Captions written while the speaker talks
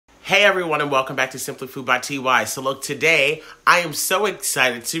Hey everyone, and welcome back to Simply Food by TY. So look, today I am so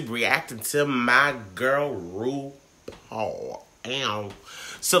excited to react to my girl RuPaul.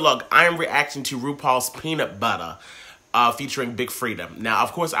 So look, I am reacting to RuPaul's Peanut Butter featuring Big Freedia. Now,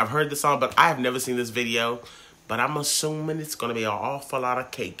 of course, I've heard the song, but I have never seen this video. But I'm assuming it's going to be an awful lot of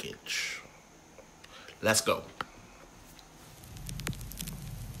cakeage. Let's go.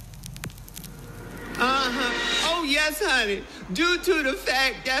 Oh, yes, honey. Due to the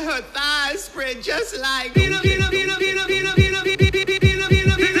fact that her thighs spread just like gonna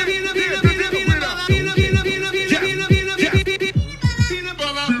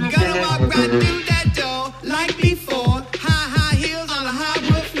walk right through that door like before. High heels on a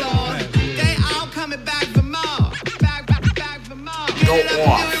hardwood floor. They all coming back for more. Back for more. Go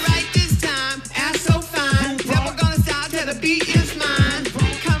off. Do it right this time. Ass so fine. Never gonna stop till the beat is mine.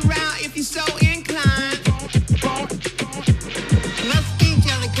 Come round if you're so inclined. Must be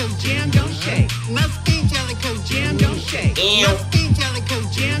jelly 'cause jam don't shake. Must be jelly 'cause jam don't shake. Must be jelly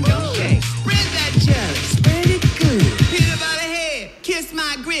 'cause jam don't shake. Spread that jelly. Spread it good. Peanut butter head. Kiss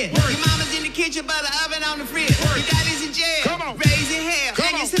my grit. Your mama's in the kitchen, but the oven on the fridge. Your daddy's in jail. Come on. Raise your hair.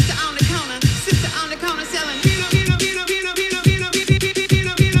 And your sister on the corner. Sister on the corner selling peanut butter.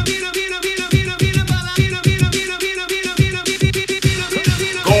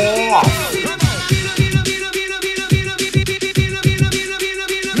 Go off.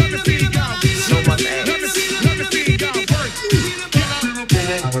 So much ass.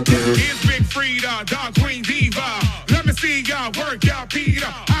 Here's Big Freedia, dark queen diva. Let me see y'all work, y'all Peter.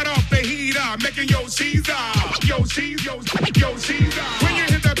 Hot off the heater, making your Caesar. Yo, cheese, yo, Caesar. When you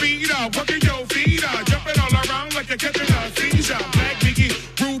hit the beat up, working your feet up. Jumping all around like you're catching a seizure. Black Biggie,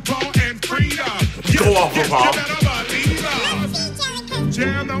 RuPaul, and Freedia. Go off, RuPaul. You better believe her.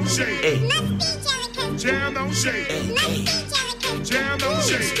 Jam don't shake. Hey. Jam don't shake. Jam don't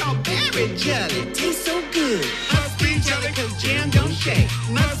shake. Strawberry jelly tastes so good. Must be jelly. 'Cause jam don't shake.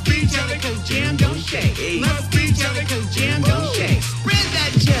 Must be jelly. 'Cause jam don't shake. Must be jelly. 'Cause jam don't shake. Spread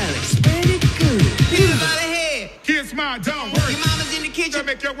that jelly. Spread it good. Peanut butter head. Kiss my don't Your work. mama's in the To kitchen.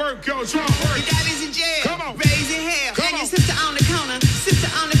 make your work go strong. Your daddy's in jail. Come on. Raise your hair. Come And your on. sister on the corner. Sister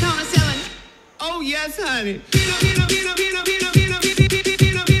on the corner selling. Oh yes, honey.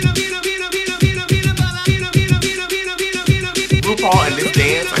 RuPaul and this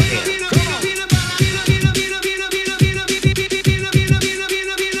dance, I can't.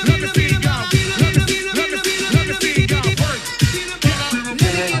 Let me see y'all. Let me see y'all work.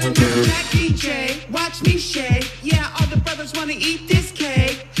 Jack DJ, watch me shake. Yeah, all the brothers wanna eat this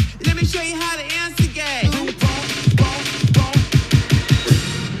cake. Let me show you how to instigate.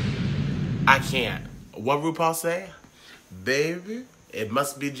 I can't. What RuPaul say? Baby, it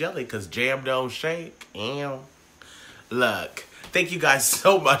must be jelly because jam don't shake. Ew. Look, thank you guys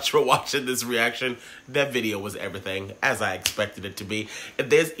so much for watching this reaction. That video was everything, as I expected it to be. If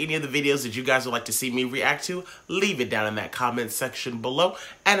there's any of the videos that you guys would like to see me react to, leave it down in that comment section below.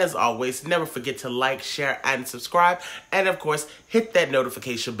 And as always, never forget to like, share, and subscribe. And of course, hit that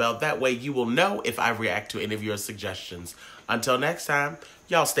notification bell. That way you will know if I react to any of your suggestions. Until next time,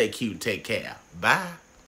 y'all stay cute. Take care. Bye.